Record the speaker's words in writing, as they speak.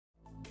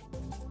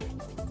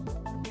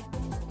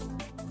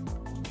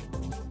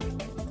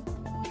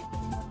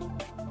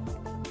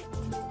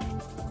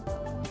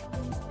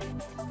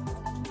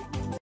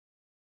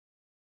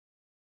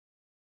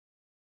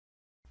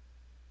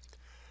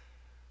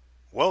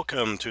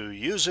Welcome to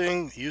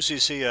Using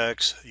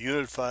UCCX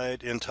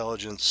Unified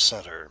Intelligence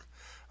Center.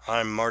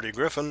 I'm Marty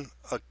Griffin,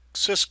 a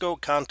Cisco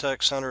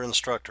Contact Center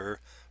instructor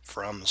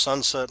from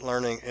Sunset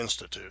Learning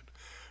Institute.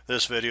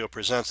 This video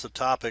presents the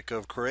topic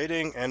of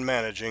creating and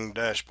managing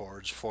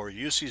dashboards for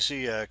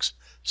UCCX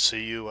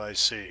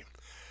CUIC.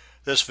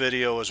 This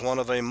video is one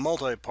of a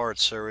multi-part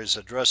series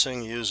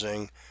addressing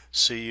using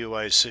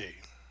CUIC.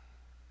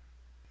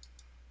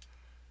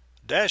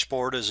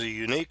 Dashboard is a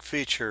unique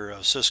feature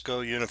of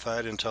Cisco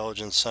Unified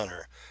Intelligence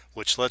Center,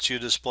 which lets you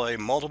display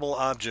multiple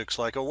objects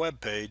like a web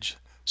page,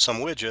 some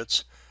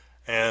widgets,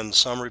 and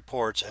some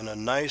reports in a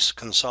nice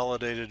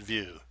consolidated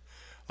view.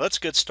 Let's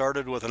get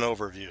started with an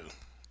overview.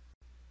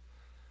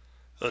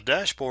 The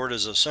dashboard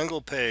is a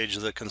single page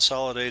that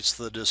consolidates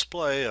the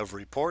display of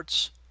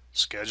reports,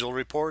 schedule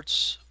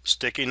reports,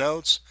 sticky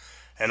notes,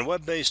 and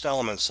web-based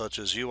elements such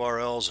as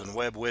URLs and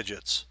web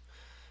widgets.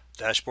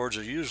 Dashboards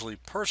are usually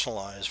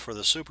personalized for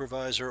the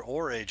supervisor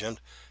or agent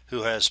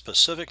who has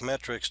specific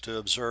metrics to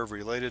observe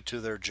related to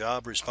their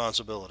job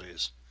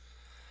responsibilities.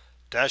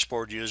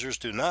 Dashboard users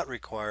do not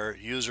require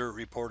user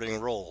reporting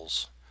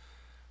roles.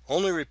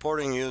 Only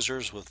reporting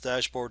users with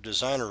dashboard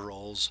designer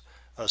roles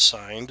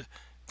assigned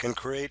can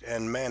create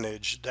and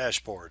manage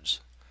dashboards.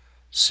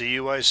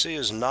 CUIC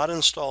is not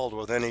installed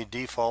with any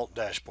default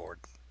dashboard.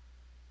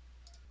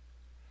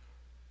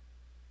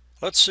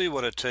 Let's see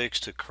what it takes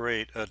to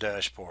create a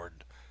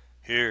dashboard.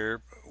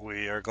 Here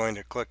we are going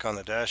to click on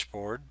the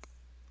dashboard,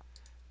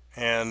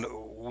 and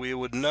we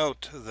would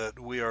note that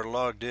we are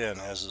logged in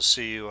as a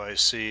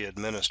CUIC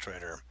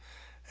administrator,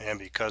 and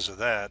because of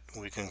that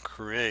we can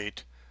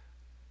create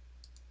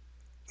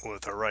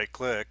with a right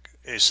click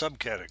a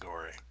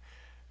subcategory,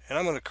 and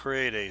I'm going to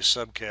create a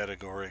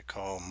subcategory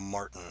called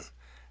Martin,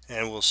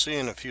 and we'll see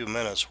in a few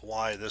minutes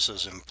why this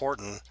is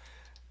important.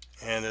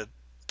 And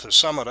to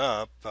sum it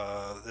up,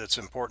 it's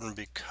important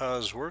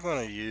because we're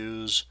going to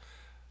use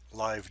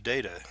live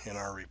data in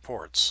our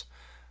reports.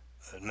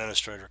 The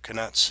administrator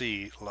cannot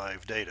see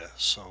live data,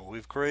 so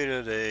we've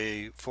created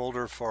a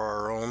folder for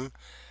our own,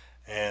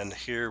 and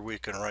here we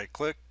can right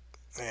click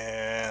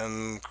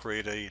and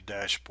create a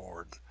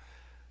dashboard,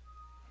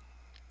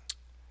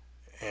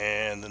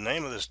 and the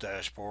name of this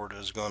dashboard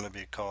is going to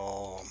be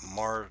called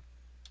Martin's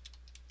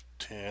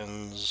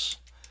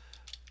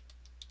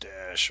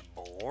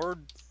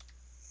Dashboard.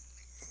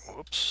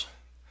 Whoops.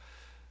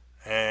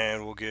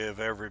 And we'll give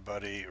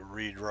everybody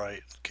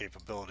read-write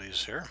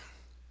capabilities here.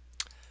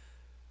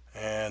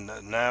 And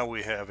now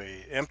we have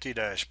an empty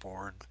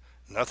dashboard,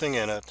 nothing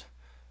in it,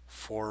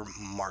 for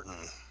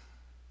Martin.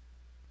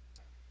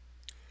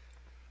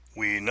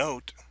 We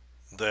note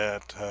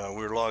that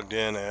we're logged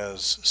in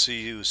as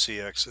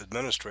CUCX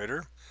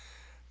administrator,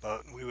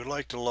 but we would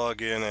like to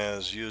log in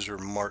as user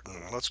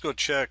Martin. Let's go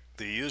check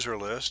the user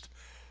list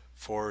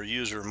for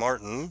user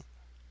Martin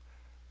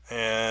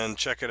and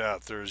check it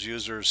out. There's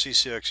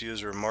CCX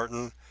user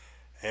Martin,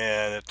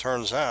 and it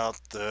turns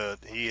out that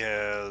he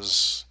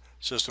has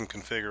system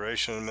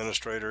configuration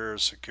administrator,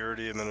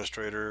 security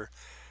administrator,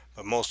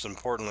 but most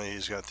importantly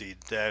he's got the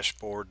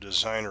dashboard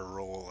designer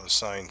role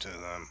assigned to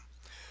them.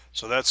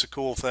 So that's a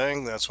cool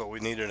thing. That's what we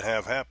needed to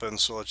have happen.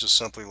 So let's just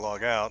simply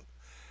log out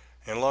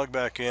and log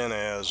back in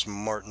as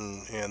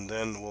Martin, and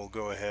then we'll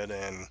go ahead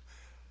and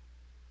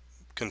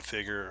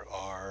configure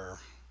our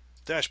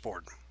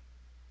dashboard.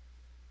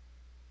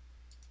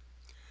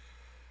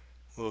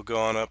 We'll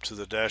go on up to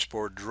the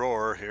dashboard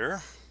drawer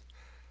here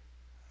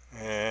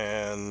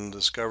and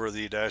discover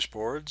the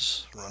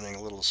dashboards. Running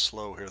a little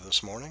slow here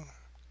this morning.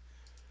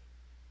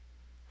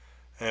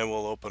 And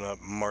we'll open up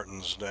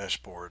Martin's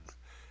dashboard.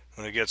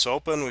 When it gets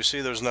open, we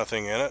see there's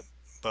nothing in it,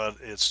 but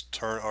it's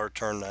our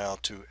turn now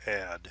to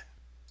add.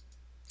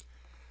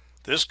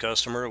 This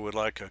customer would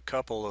like a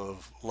couple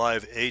of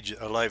live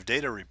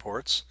data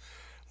reports.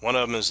 One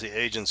of them is the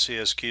agent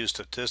CSQ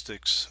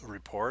statistics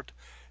report,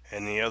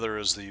 and the other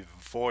is the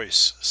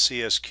voice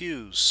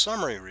CSQ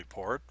summary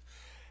report,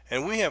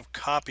 and we have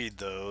copied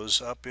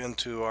those up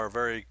into our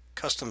very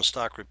custom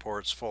stock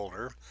reports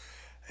folder.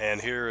 And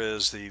here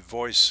is the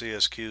voice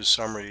CSQ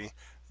summary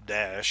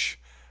dash.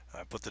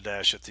 I put the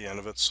dash at the end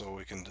of it so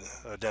we can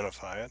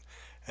identify it,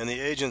 and the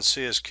agent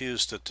CSQ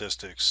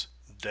statistics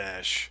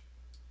dash.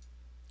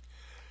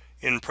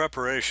 In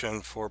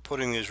preparation for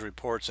putting these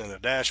reports in a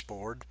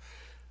dashboard,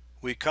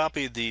 we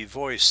copied the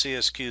voice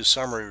CSQ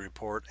summary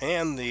report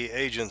and the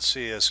agent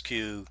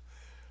CSQ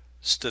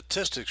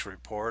statistics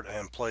report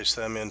and placed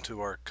them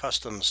into our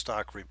custom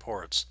stock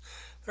reports.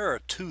 There are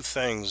two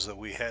things that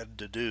we had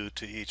to do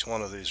to each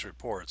one of these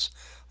reports.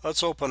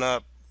 Let's open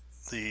up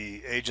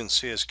the agent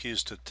CSQ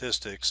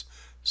statistics.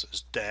 It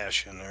says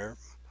dash in there,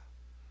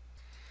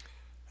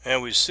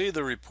 and we see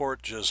the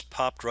report just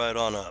popped right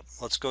on up.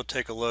 Let's go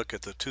take a look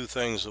at the two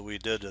things that we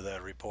did to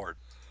that report.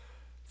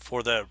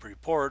 For that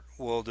report,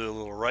 we'll do a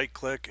little right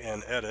click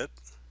and edit,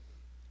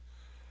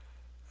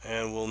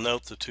 and we'll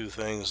note the two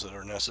things that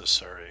are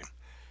necessary.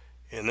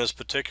 In this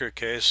particular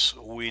case,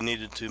 we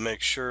needed to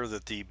make sure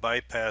that the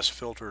bypass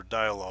filter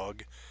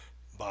dialog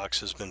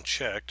box has been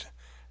checked,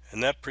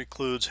 and that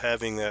precludes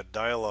having that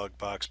dialog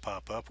box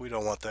pop up. We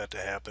don't want that to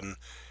happen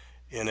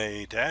in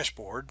a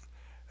dashboard.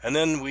 And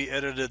then we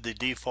edited the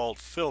default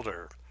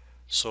filter,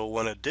 so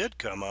when it did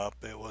come up,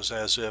 it was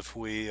as if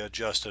we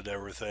adjusted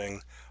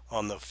everything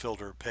on the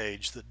filter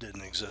page that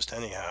didn't exist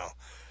anyhow.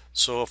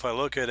 So if I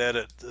look at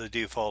edit the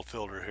default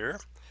filter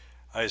here,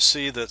 I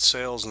see that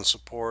sales and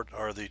support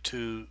are the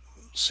two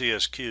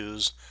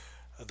CSQs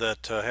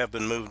that have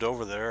been moved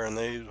over there, and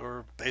they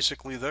are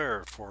basically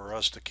there for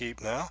us to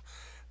keep now.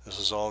 This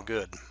is all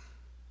good.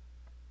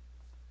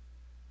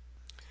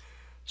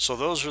 So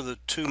those are the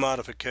two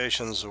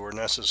modifications that were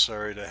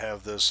necessary to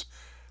have this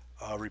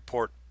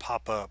report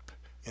pop up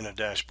in a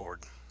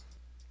dashboard.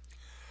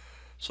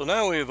 So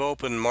now we've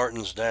opened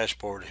Martin's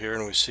dashboard here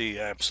and we see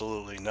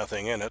absolutely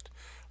nothing in it.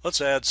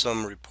 Let's add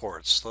some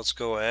reports. Let's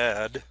go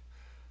add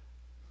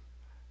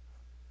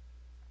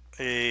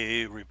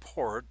a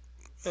report,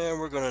 and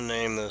we're going to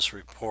name this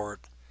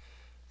report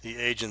the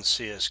Agent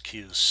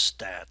CSQ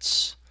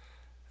Stats.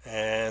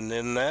 And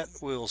in that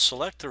we'll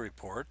select the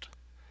report,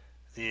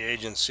 the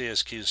Agent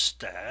CSQ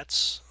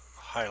Stats,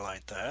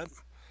 highlight that,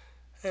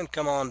 and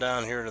come on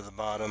down here to the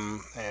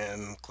bottom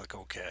and click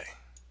OK.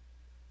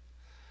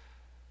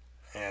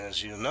 And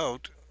as you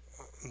note,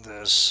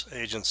 this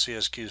Agent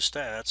CSQ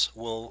Stats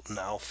will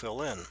now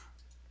fill in.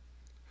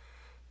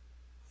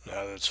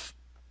 Now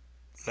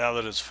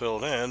that it's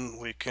filled in,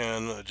 we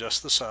can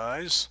adjust the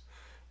size,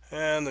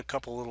 and a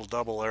couple little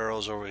double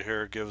arrows over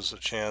here give us a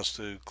chance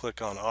to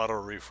click on auto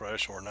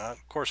refresh or not.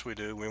 Of course we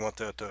do. We want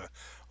that to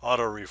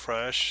auto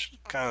refresh.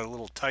 Kind of a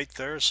little tight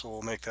there, so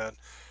we'll make that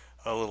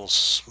a little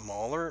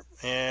smaller.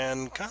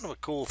 And kind of a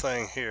cool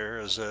thing here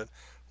is that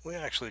we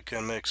actually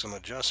can make some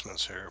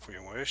adjustments here if we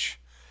wish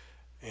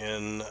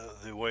in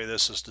the way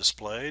this is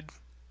displayed.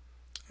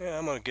 Yeah,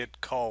 I'm going to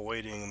get call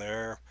waiting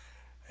there,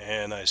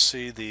 and I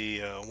see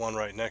the one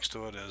right next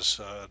to it is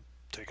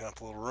taking up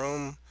a little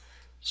room,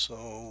 so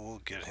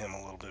we'll get him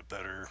a little bit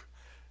better.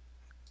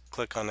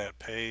 Click on that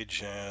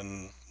page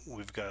and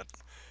we've got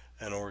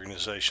an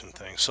organization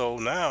thing. So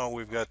now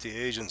we've got the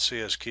Agent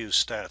CSQ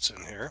Stats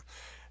in here,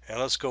 and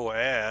let's go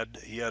add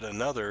yet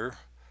another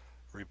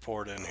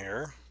report in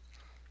here,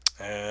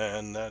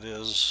 and that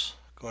is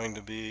going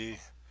to be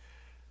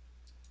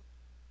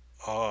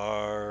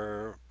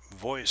our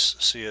Voice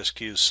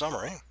CSQ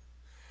Summary.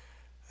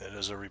 It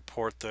is a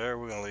report there.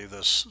 We're going to leave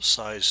this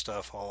size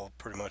stuff all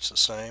pretty much the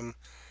same,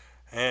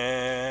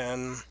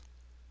 and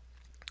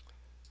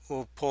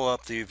we'll pull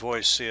up the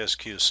Voice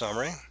CSQ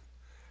Summary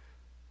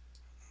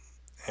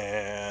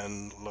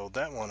and load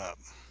that one up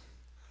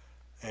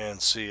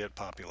and see it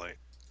populate.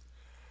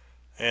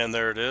 And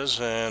there it is,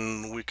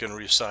 and we can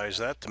resize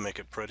that to make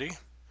it pretty,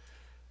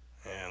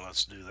 and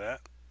let's do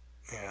that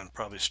and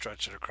probably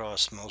stretch it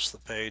across most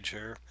of the page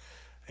here,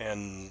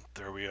 and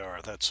there we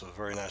are. That's a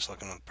very nice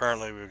looking one.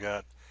 Apparently we've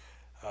got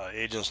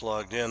agents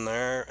logged in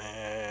there,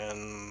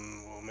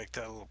 and we'll make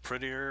that a little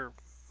prettier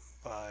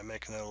by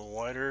making it a little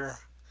wider.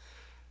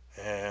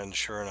 And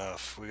sure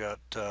enough, we got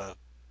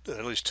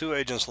at least two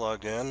agents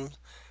logged in.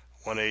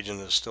 One agent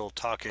is still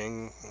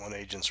talking, one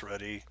agent's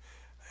ready,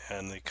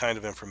 and the kind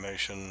of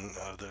information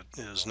that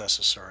is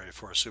necessary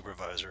for a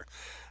supervisor.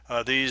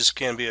 These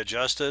can be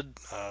adjusted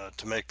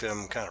to make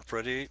them kind of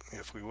pretty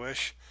if we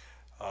wish,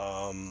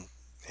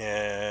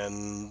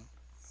 and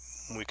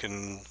we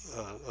can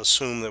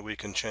assume that we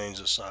can change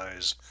the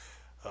size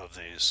of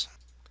these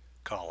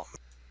columns.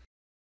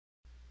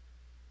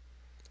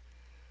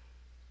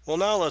 Well,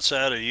 now let's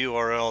add a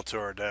URL to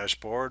our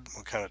dashboard.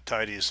 We'll kind of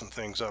tidy some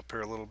things up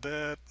here a little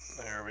bit.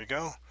 There we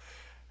go.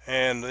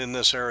 And in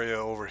this area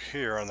over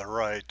here on the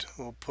right,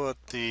 we'll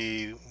put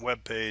the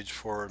web page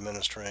for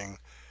administering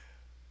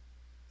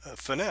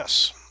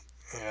Finesse.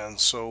 And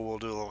so we'll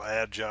do a little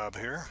add job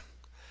here,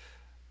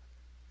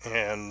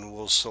 and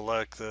we'll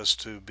select this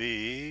to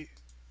be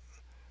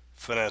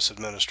Finesse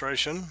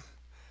Administration.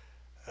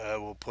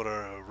 We'll put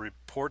a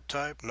report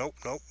type. Nope,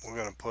 we're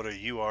going to put a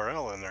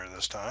URL in there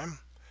this time.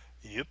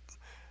 Yep.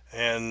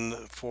 And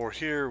for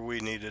here we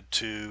needed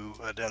to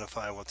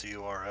identify what the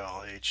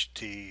URL,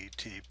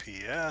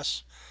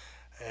 HTTPS,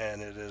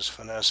 and it is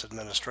Finesse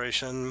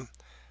Administration,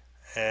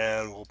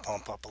 and we'll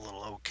pump up a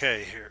little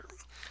OK here.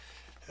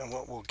 And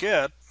what we'll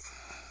get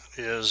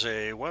is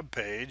a web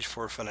page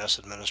for Finesse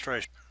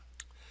Administration.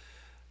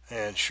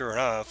 And sure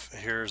enough,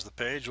 here's the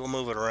page. We'll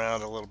move it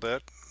around a little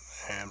bit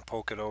and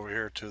poke it over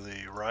here to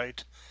the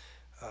right.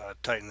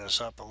 Tighten this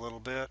up a little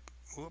bit.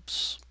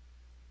 Whoops.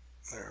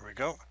 There we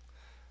go.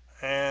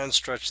 And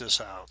stretch this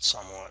out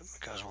somewhat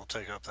because we'll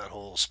take up that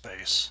whole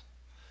space.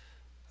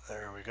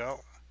 There we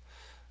go.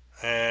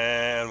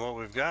 And what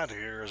we've got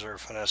here is our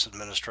Finesse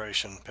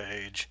Administration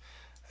page,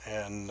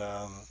 and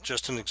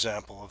just an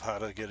example of how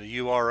to get a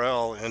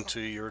URL into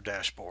your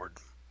dashboard.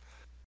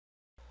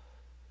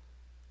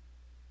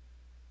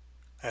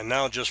 And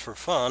now, just for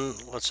fun,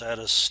 let's add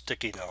a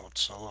sticky note.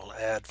 So a little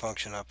add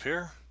function up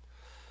here,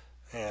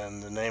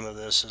 and the name of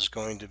this is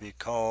going to be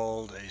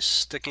called a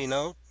sticky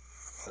note.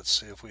 Let's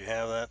see if we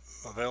have that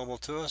available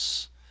to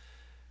us.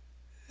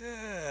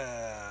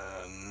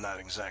 Not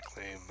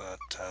exactly, but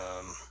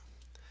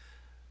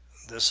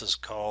This is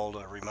called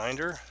a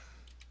reminder.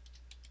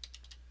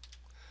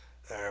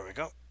 There we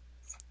go.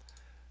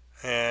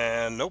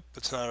 And nope,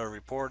 it's not a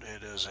report,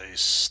 it is a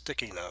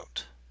sticky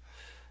note.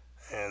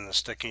 And the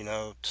sticky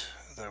note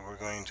that we're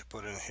going to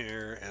put in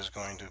here is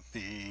going to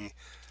be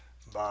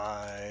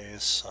buy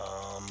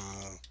some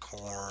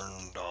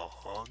corn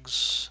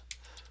dogs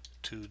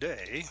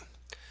today,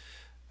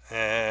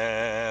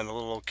 and a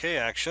little OK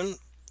action,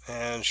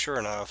 and sure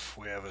enough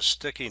we have a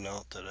sticky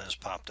note that has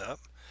popped up.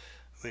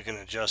 We can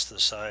adjust the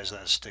size of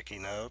that sticky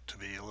note to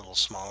be a little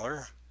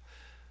smaller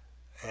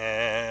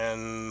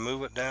and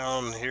move it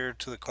down here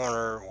to the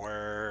corner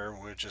where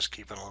we're just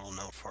keeping a little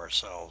note for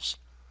ourselves.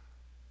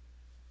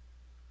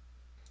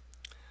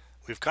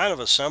 We've kind of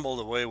assembled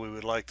the way we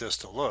would like this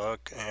to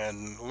look,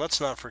 and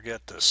let's not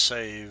forget to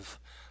save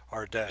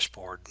our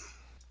dashboard.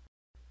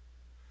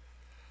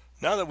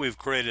 Now that we've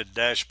created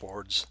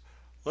dashboards,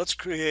 let's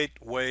create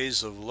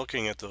ways of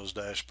looking at those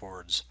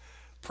dashboards.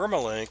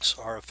 Permalinks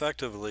are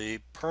effectively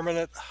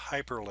permanent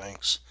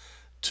hyperlinks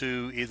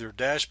to either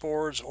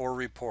dashboards or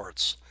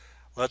reports.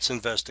 Let's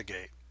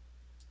investigate.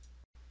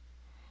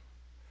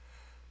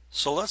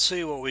 So let's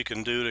see what we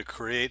can do to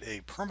create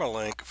a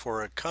permalink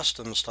for a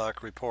custom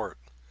stock report.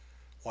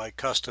 Why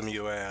custom,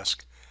 you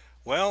ask?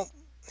 Well,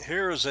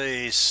 here is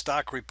a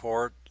stock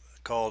report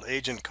called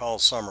Agent Call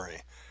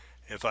Summary.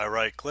 If I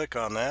right click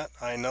on that,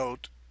 I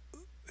note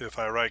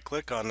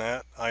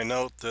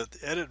that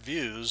Edit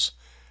Views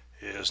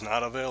is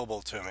not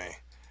available to me.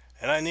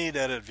 And I need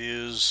Edit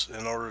Views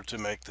in order to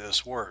make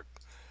this work.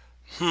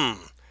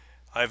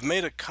 I've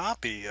made a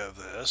copy of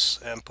this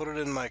and put it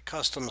in my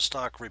custom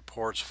stock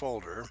reports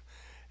folder.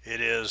 It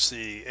is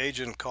the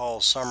Agent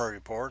Call Summary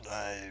report.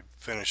 I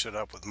finished it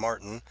up with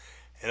Martin.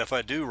 And if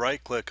I do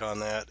right click on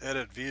that,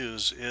 Edit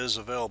Views is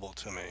available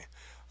to me.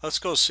 Let's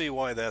go see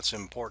why that's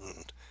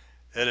important.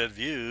 Edit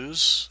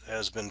Views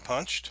has been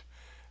punched,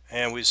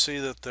 and we see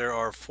that there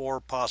are 4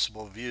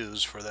 possible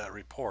views for that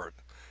report.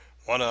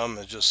 One of them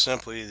is just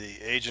simply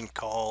the Agent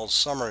Call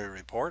Summary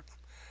report,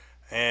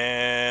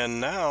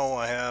 and now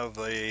I have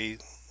a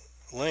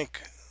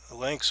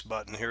links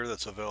button here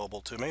that's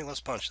available to me. Let's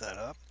punch that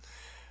up,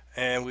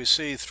 and we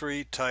see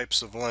 3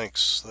 types of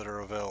links that are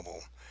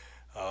available.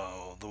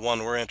 The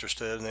one we're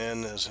interested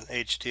in is an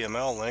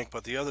HTML link,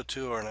 but the other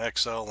 2 are an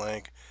Excel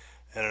link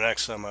and an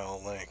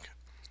XML link.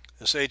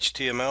 This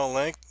HTML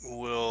link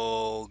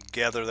will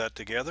gather that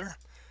together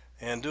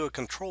and do a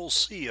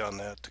Control-C on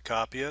that to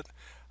copy it.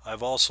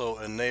 I've also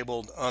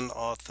enabled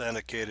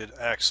unauthenticated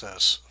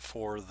access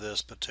for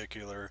this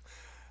particular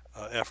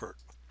effort.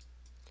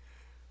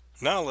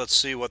 Now let's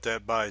see what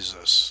that buys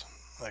us.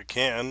 I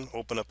can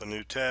open up a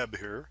new tab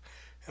here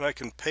and I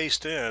can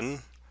paste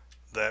in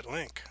that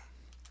link.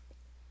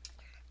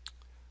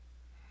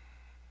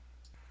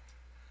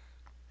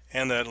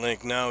 And that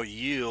link now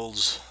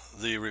yields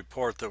the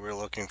report that we're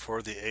looking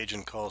for, the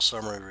Agent Call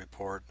Summary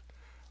report,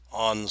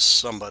 on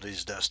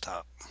somebody's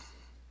desktop.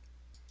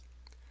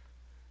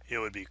 It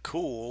would be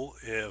cool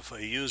if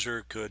a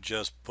user could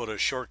just put a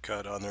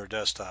shortcut on their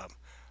desktop.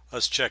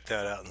 Let's check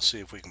that out and see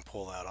if we can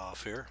pull that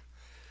off here.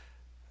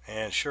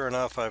 And sure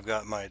enough, I've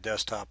got my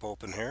desktop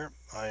open here.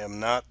 I am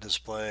not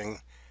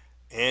displaying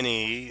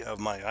any of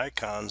my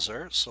icons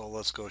there, so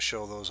let's go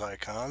show those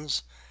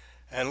icons.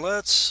 And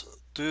let's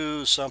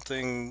do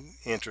something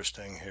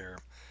interesting here.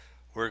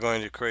 We're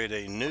going to create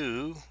a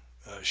new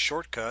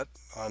shortcut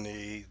on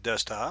the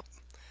desktop,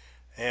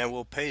 and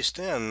we'll paste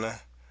in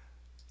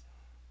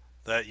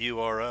that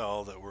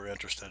URL that we're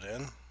interested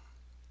in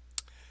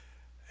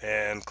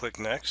and click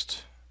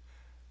next,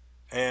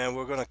 and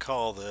we're going to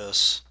call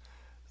this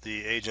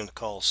the Agent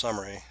Call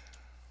Summary.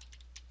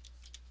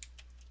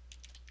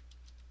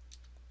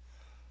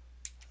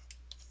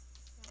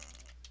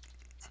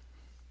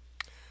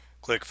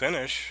 Click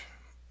Finish,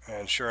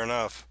 and sure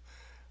enough,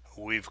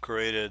 we've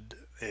created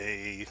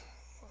a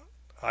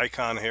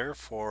icon here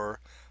for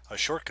a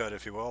shortcut,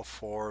 if you will,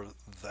 for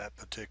that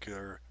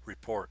particular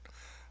report.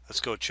 Let's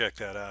go check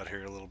that out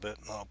here a little bit.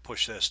 I'll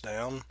push this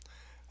down.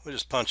 We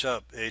just punch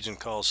up Agent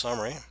Call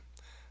Summary.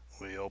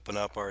 We open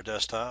up our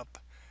desktop,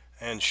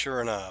 and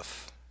sure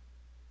enough,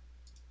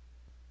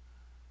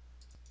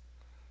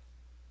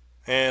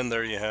 and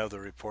there you have the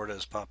report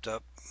as popped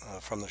up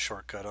from the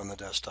shortcut on the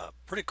desktop.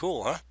 Pretty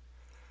cool, huh?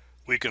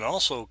 We can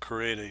also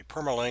create a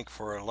permalink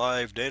for a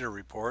live data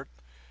report.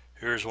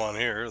 Here's one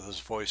here, this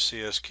Voice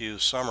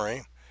CSQ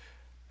Summary,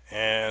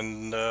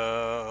 and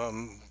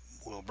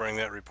we'll bring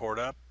that report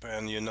up,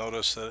 and you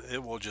notice that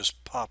it will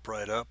just pop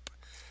right up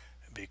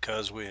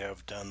because we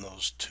have done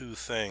those 2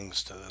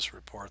 things to this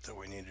report that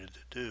we needed to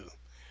do.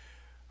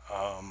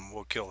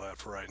 We'll kill that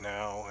for right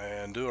now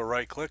and do a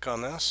right click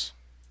on this,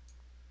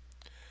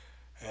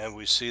 and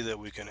we see that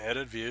we can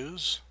edit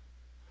views,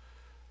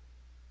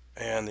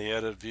 and the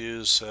edit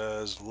views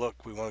says,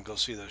 look, we want to go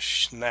see the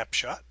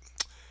snapshot,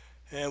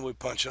 and we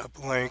punch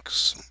up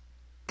links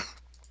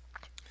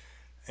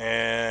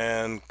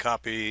and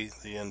copy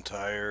the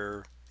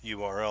entire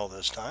URL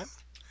this time.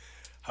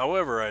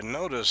 However, I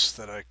notice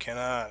that I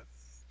cannot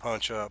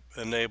punch up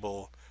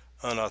enable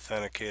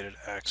unauthenticated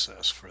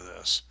access for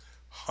this.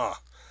 Huh.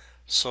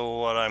 So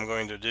what I'm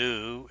going to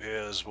do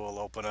is we'll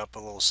open up a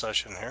little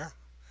session here,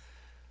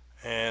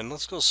 and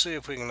let's go see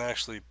if we can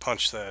actually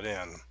punch that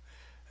in.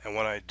 And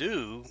when I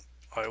do,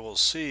 I will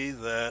see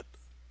that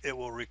it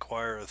will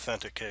require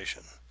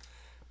authentication.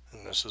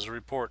 And this is a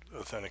report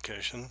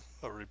authentication,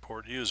 a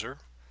report user.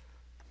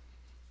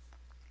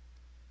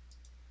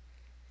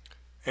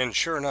 And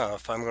sure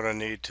enough, I'm going to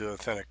need to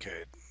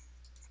authenticate.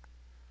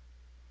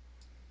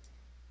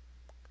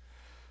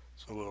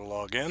 So we'll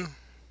log in.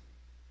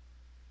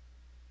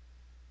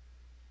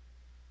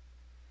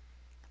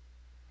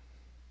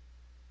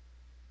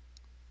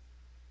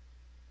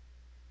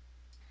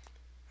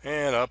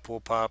 And up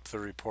will pop the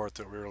report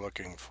that we were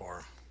looking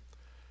for.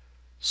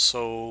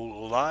 So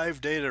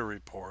live data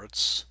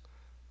reports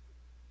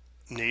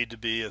need to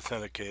be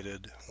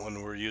authenticated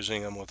when we're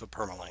using them with a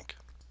Permalink.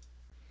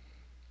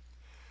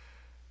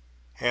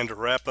 And to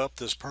wrap up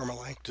this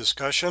Permalink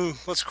discussion,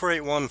 let's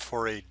create one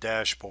for a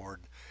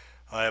dashboard.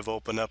 I have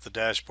opened up the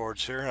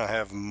dashboards here, and I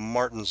have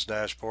Martin's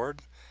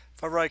dashboard.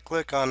 If I right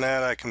click on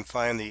that, I can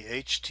find the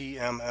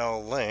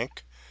HTML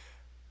link,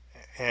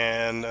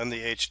 and on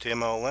the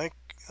HTML link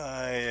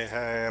I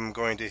am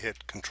going to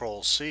hit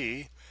Control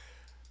C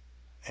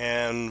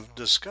and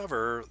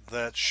discover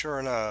that sure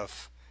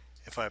enough,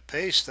 if I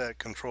paste that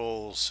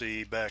Control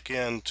C back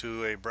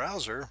into a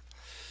browser,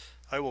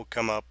 I will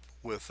come up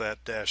with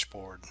that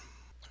dashboard.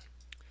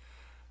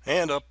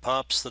 And up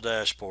pops the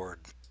dashboard.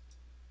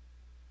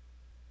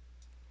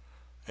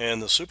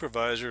 And the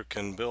supervisor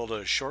can build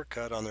a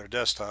shortcut on their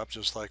desktop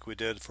just like we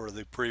did for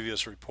the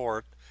previous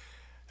report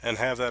and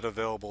have that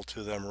available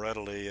to them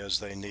readily as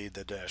they need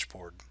the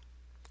dashboard.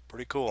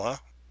 Pretty cool, huh?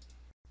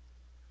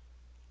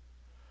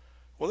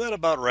 Well, that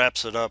about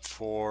wraps it up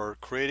for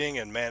creating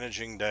and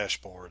managing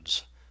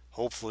dashboards.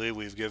 Hopefully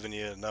we've given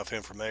you enough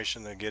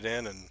information to get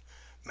in and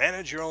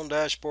manage your own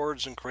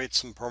dashboards and create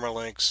some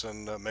permalinks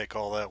and make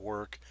all that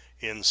work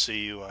in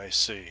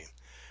CUIC.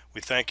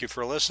 We thank you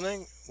for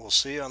listening. We'll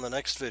see you on the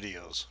next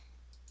videos.